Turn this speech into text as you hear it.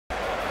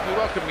We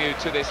welcome you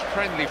to this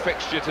friendly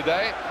fixture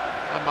today.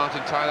 I'm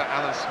Martin Tyler,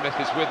 Alan Smith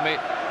is with me,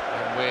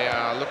 and we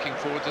are looking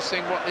forward to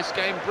seeing what this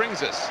game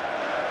brings us.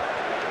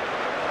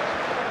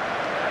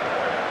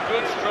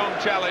 Good, strong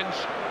challenge.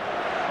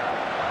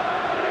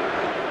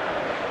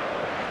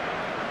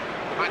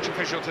 The match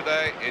official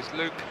today is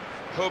Luke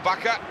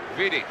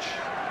Vidic.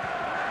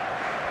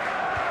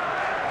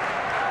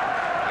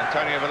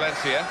 Antonio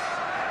Valencia.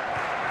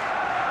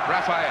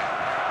 Rafael.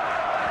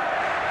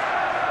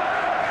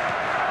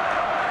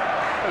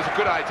 It was a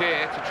good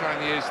idea to try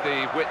and use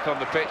the width on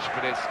the pitch,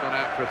 but it's gone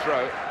out for a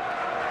throw.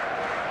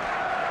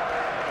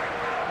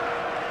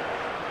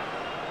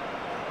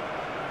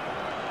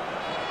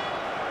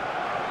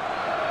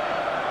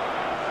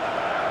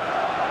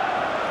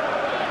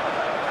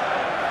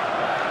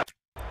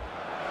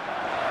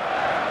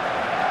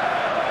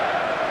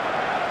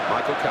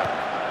 Michael Cup.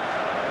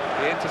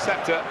 The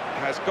interceptor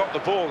has got the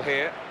ball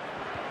here.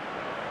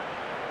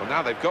 Well,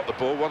 now they've got the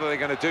ball, what are they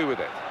going to do with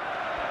it?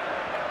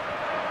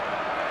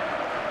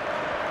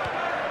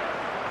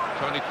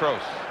 Toni Kroos.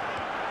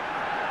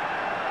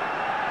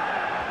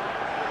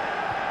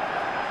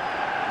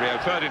 Rio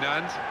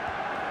Ferdinand.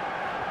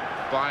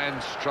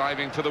 Bayern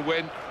striving for the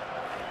win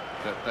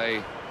that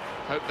they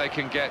hope they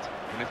can get,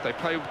 and if they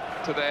play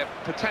to their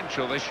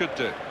potential, they should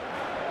do.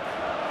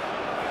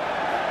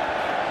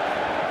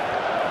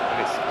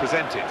 And it's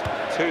presented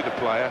to the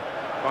player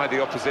by the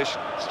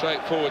opposition.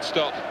 Straightforward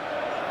stop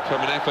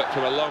from an effort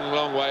from a long,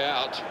 long way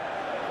out.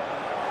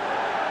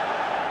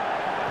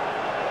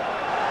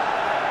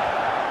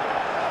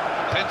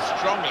 Defends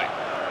strongly.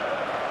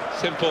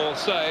 Simple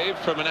save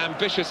from an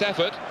ambitious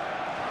effort.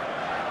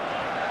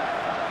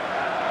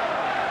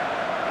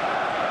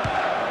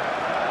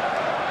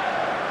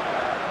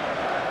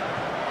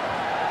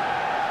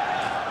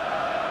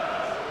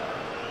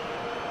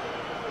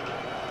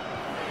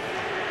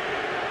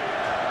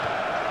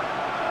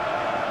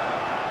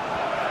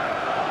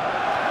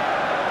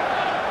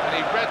 And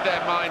he read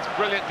their minds.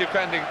 Brilliant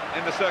defending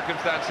in the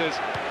circumstances.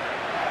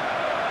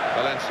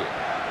 Valencia.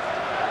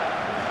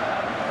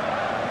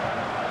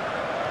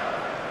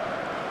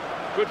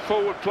 Good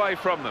forward play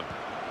from them.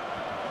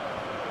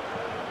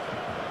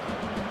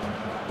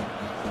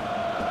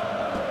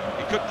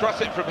 He could cross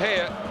it from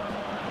here.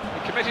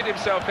 He committed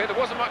himself here. There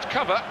wasn't much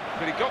cover,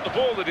 but he got the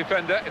ball, the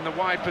defender, in the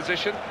wide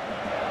position.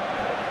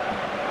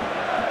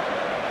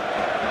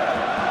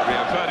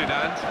 Rio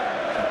Ferdinand.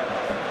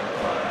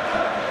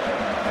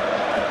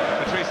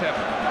 Patrice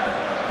Evans.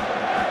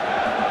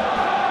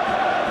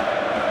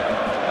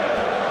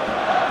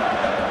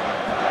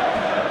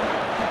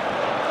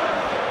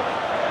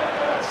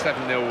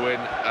 7-0 win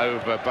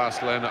over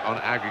Barcelona on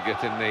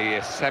aggregate in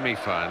the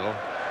semi-final.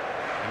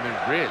 I mean,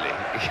 really,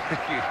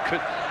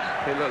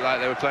 it looked like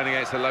they were playing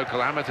against a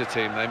local amateur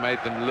team. They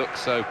made them look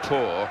so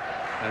poor,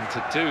 and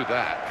to do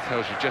that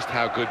tells you just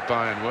how good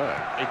Bayern were.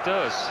 It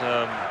does.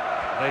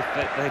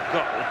 They've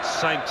got the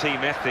same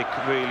team ethic,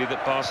 really,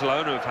 that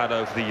Barcelona have had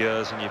over the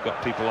years, and you've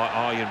got people like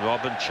Arjen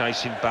Robben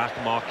chasing back,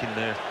 marking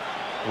their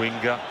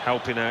winger,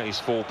 helping out his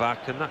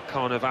full-back, and that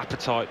kind of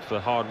appetite for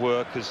hard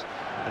work has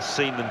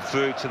seen them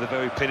through to the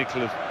very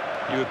pinnacle of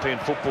European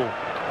football.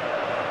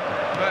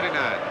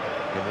 Ferdinand.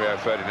 Rio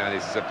Ferdinand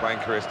is playing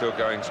career still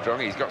going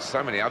strong. He's got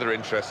so many other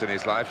interests in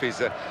his life.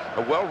 He's a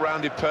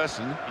well-rounded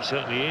person. He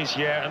certainly is,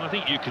 yeah, and I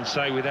think you can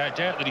say without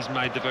doubt that he's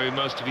made the very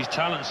most of his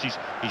talents. He's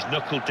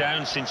knuckled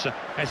down since a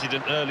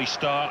hesitant early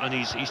start, and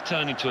he's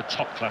turned into a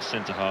top-class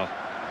centre-half.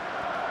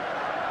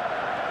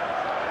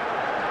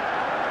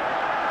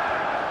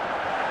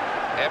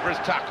 Evra's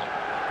tackle.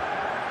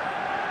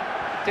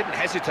 Didn't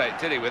hesitate,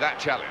 did he, with that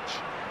challenge?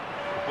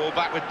 Ball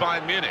back with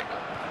Bayern Munich.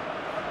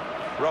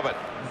 Robert.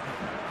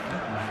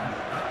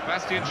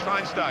 Bastian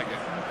Schweinsteiger.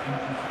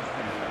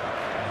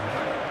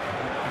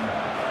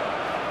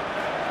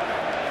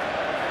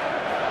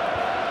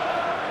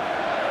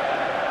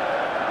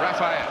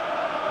 Rafael.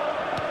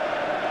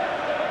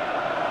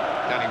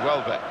 Danny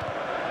Welbeck.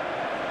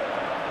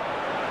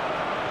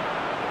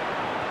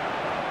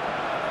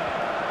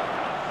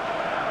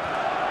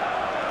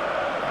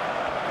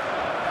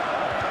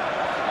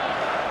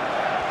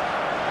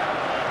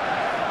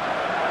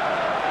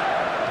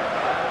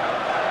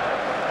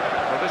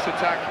 This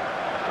attack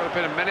got a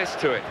bit of menace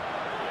to it.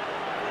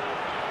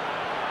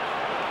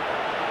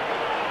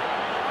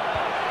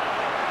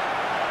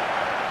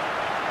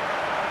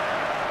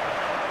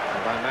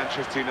 And by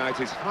Manchester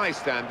United's high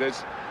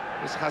standards,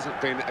 this hasn't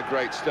been a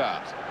great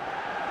start.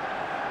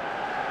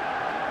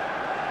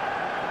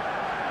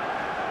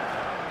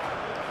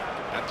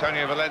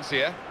 Antonio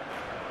Valencia.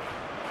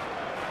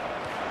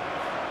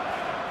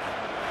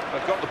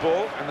 They've got the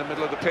ball in the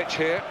middle of the pitch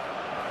here.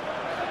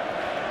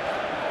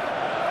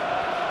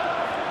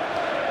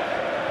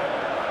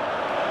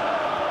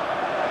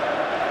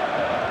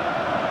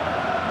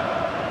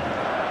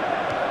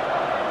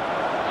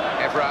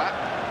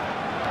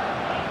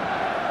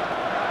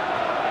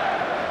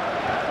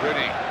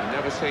 Rooney, he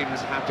never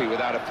seems happy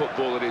without a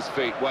football at his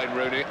feet. Wayne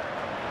Rooney.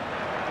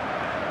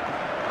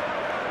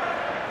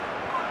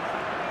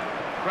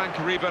 Frank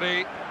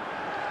Ribéry.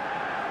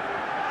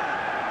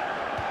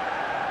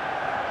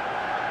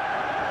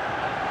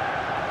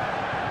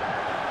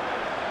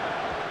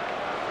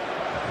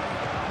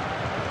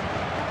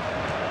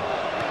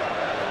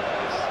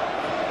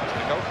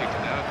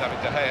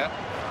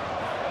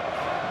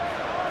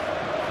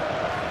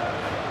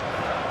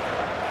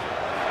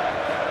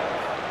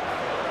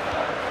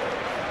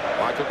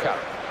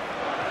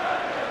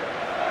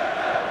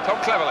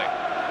 cleverly.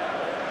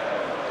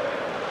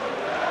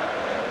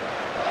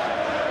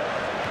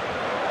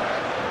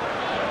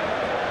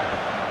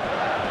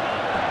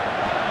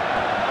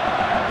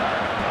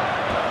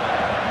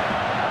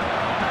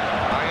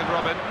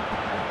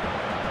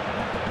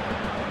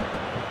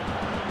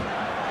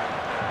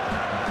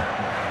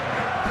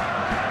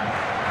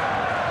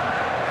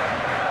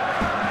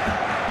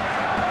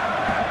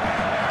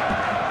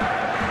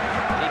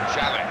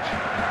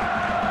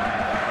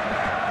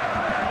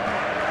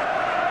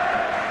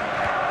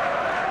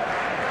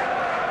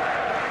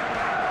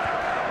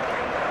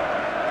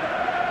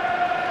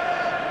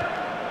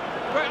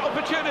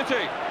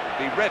 Opportunity.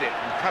 He read it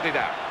and cut it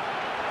out.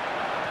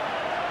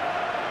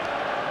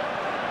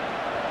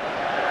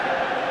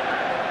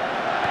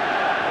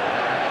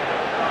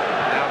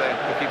 Now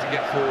they're looking to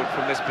get forward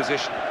from this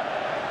position.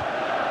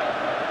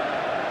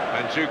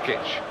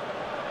 Mandzukic.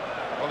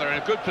 Well, they're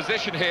in a good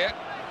position here.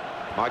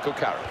 Michael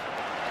Carrick.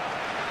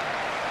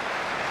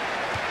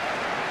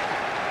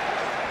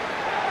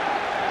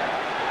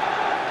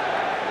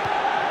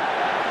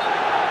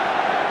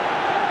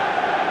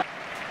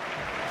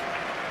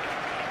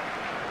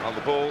 Well,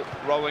 the ball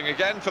rolling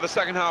again for the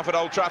second half at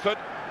Old Trafford.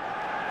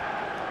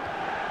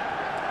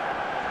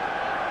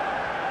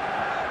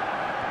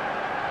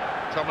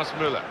 Thomas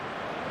Müller.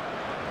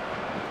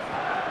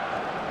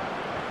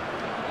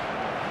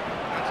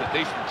 That's a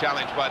decent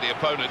challenge by the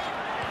opponent.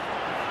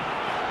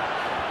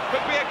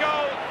 Could be a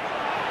goal.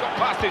 Got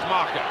past his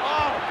marker.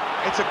 Oh,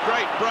 it's a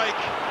great break.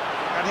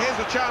 And here's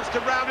a chance to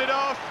round it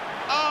off.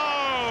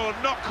 Oh,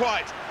 not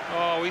quite.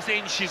 Oh, he's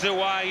inches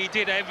away. He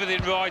did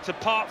everything right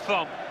apart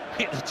from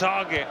hit the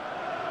target.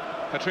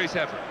 Patrice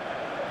Evra.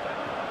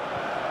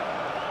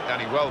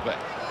 Danny Welbeck.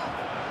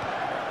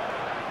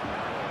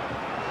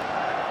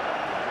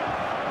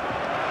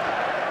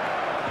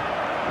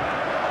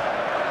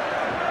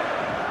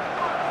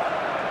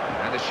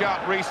 And a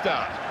sharp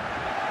restart.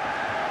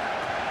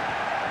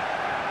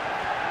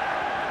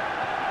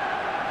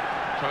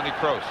 Tony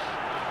Kroos.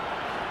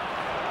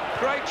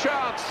 Great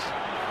chance.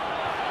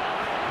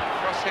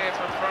 Cross here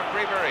from front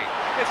Ribery.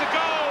 It's a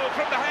goal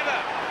from the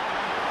header.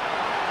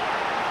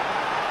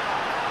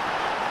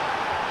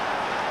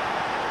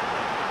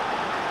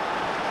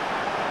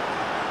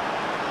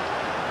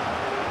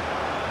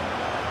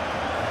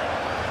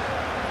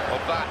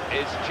 That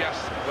is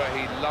just where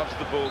he loves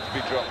the ball to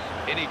be dropped.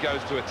 In he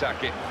goes to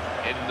attack it,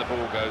 in the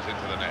ball goes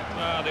into the net.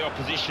 Well, the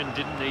opposition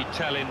didn't need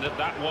telling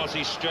that was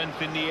his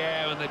strength in the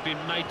air, and they've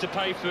been made to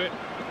pay for it.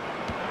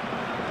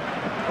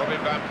 Robin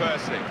van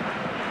Persie.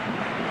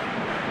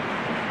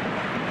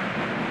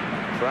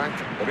 Frank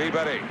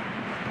Ribery.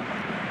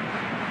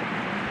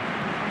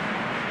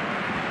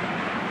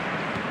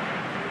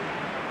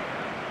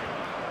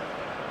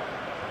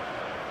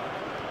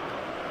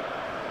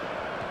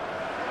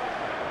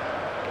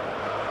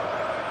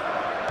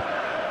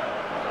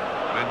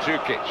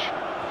 Mandzukic.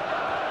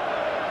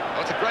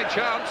 That's a great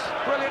chance.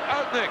 Brilliant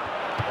opening.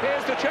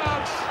 Here's the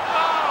chance.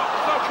 Oh,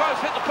 so close,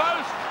 hit the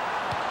post.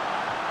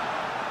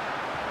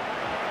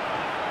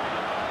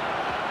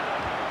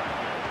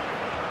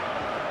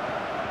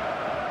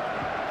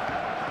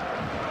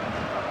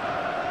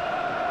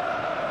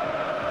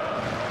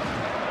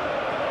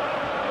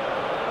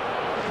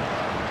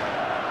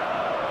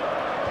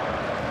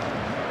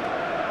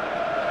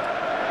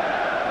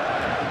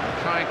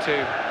 Trying to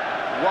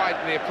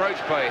widen the approach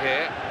play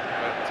here,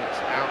 but it's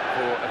out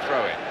for a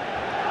throw-in.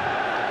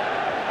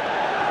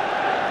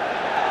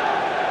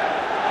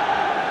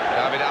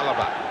 David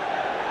Alaba.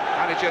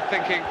 Manager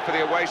thinking for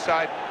the away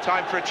side,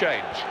 time for a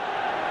change.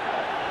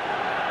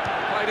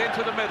 Played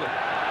into the middle.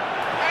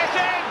 It's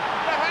in!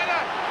 The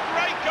header!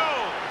 Great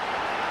goal!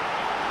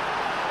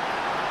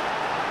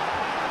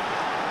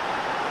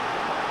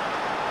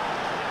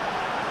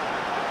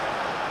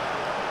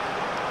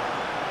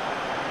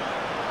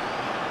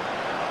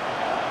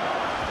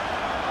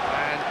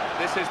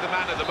 This is the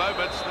man at the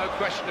moment, no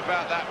question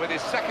about that, with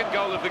his second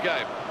goal of the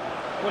game.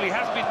 Well, he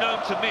has been known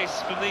to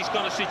miss from these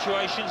kind of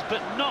situations,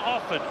 but not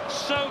often.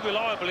 So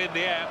reliable in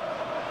the air.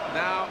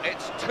 Now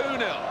it's 2-0.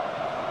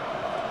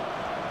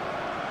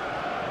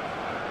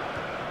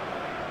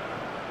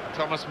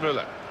 Thomas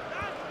Müller.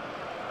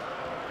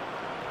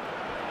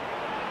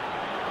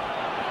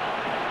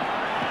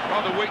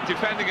 Rather weak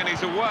defending, and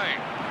he's away.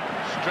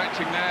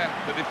 Stretching there,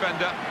 the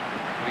defender,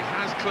 but he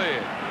has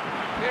cleared.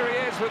 Here he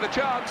is with a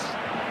chance.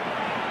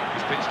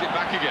 He's pitched it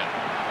back again.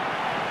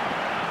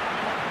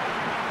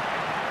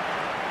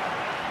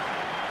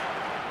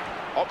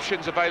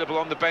 Options available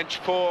on the bench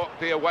for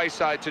the away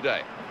side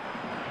today.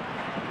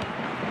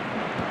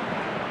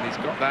 He's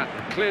got that,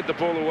 cleared the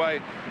ball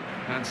away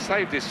and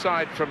saved his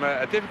side from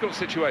a difficult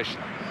situation.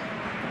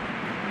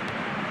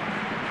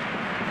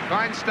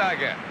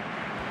 Schweinsteiger.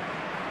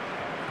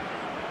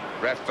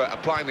 Ref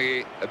applying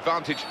the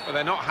advantage. Well,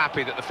 they're not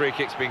happy that the free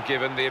kick's been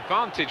given. The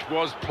advantage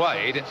was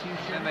played,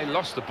 and they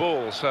lost the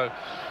ball. So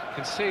you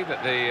can see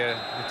that the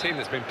team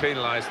that's been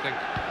penalised think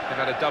they've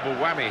had a double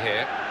whammy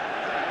here.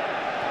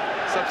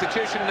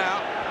 Substitution now.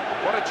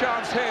 What a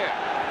chance here.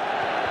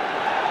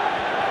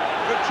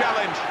 Good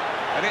challenge.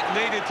 And it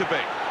needed to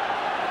be.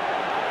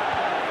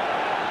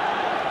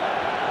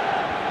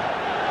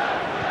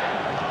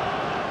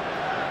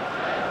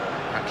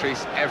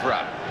 Patrice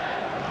Evra.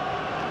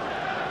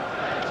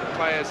 Some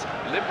players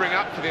limbering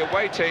up for the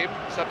away team.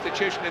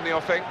 Substitution in the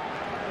offing.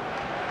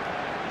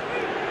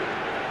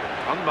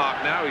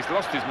 Unmarked now, he's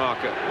lost his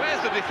marker.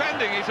 Where's the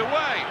defending? He's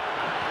away.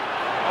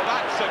 Oh,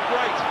 that's a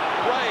great,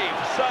 brave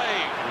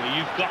save. Well,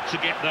 you've got to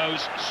get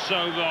those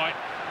so right.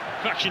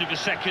 Fraction of a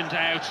second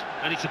out,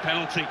 and it's a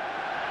penalty.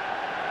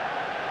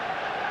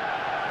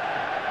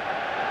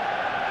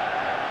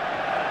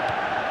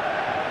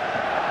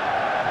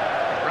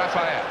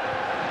 Raphael.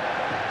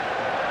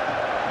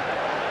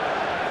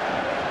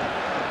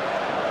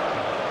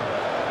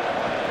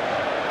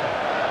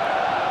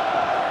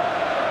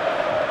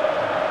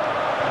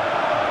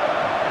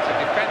 It's a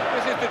defense.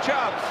 This is the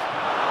chance.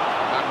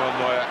 Manuel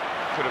Neuer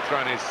could have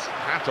thrown his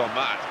hat on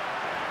that.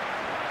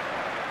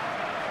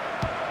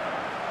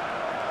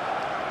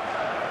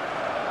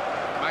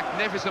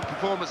 Magnificent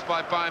performance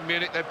by Bayern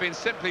Munich. They've been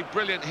simply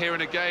brilliant here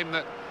in a game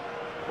that,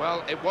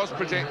 well, it was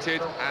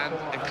predicted, and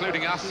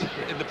including us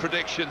in the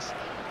predictions,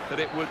 that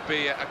it would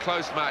be a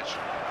close match.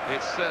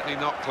 It's certainly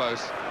not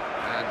close,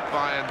 and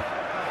Bayern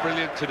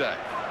brilliant today.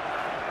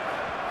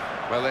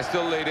 Well, they're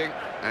still leading,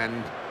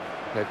 and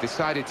they've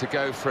decided to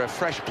go for a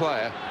fresh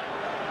player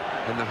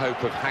in the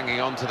hope of hanging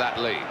on to that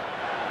lead.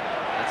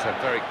 That's a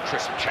very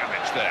crisp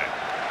challenge there.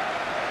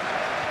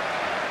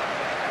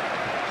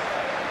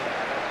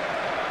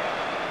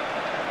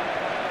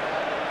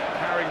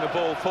 Carrying the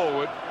ball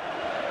forward.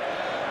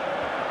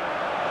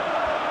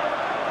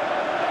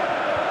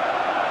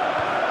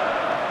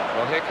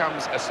 Well, here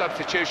comes a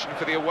substitution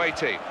for the away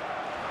team.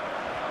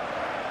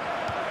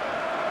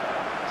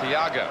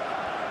 Thiago.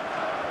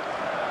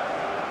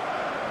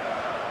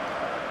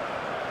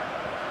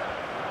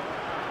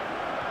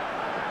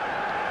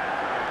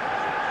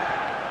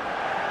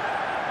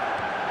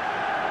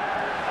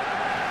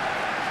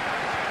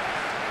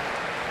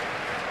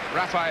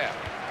 Raphael.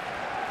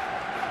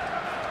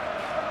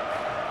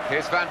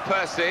 Here's Van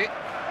Persie.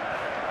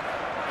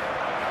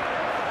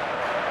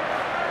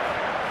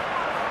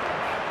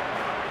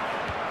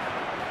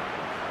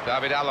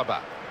 David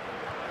Alaba.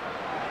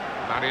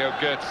 Mario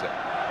Götze.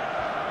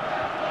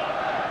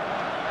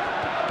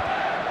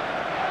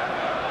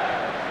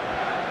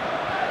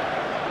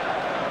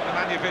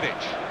 Nemanja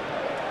Vidic.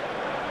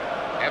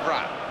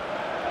 Evra.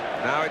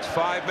 Now it's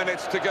 5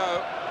 minutes to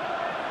go.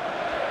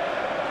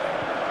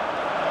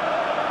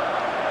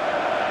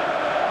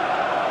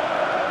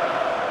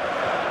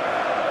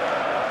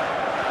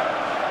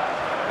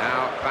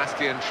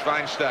 Bastian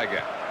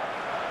Schweinsteiger.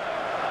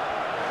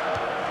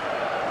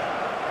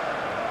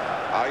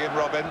 Arjen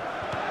Robben.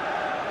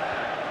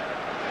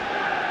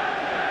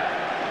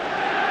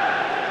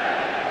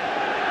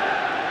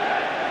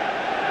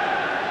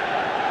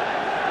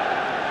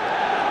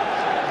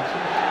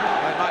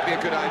 Well, it might be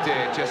a good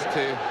idea just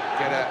to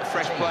get a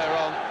fresh player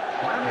on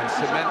and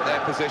cement their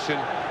position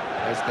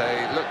as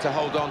they look to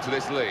hold on to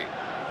this lead.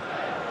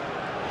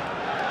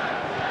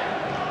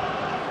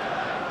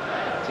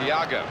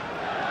 Thiago.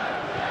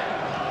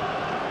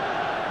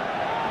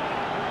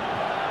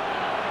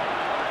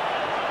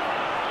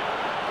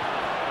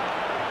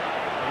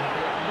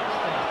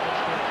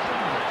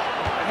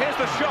 Here's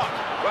the shot.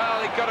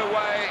 Well, he got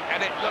away,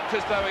 and it looked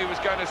as though he was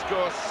going to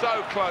score.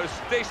 So close.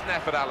 Decent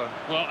effort, Alan.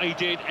 Well, he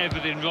did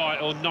everything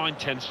right, or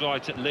 9/10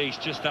 right at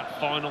least. Just that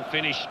final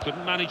finish.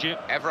 Couldn't manage it.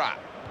 Evra.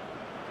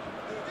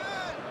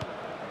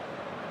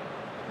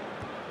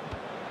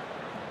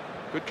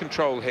 Good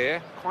control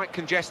here. Quite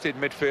congested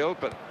midfield,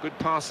 but good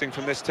passing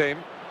from this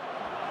team.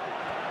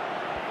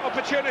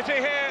 Opportunity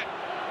here.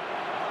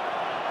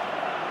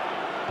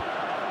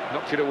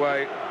 Knocked it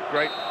away.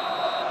 Great.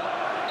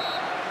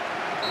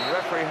 The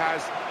referee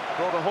has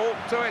brought a halt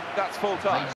to it. That's full time.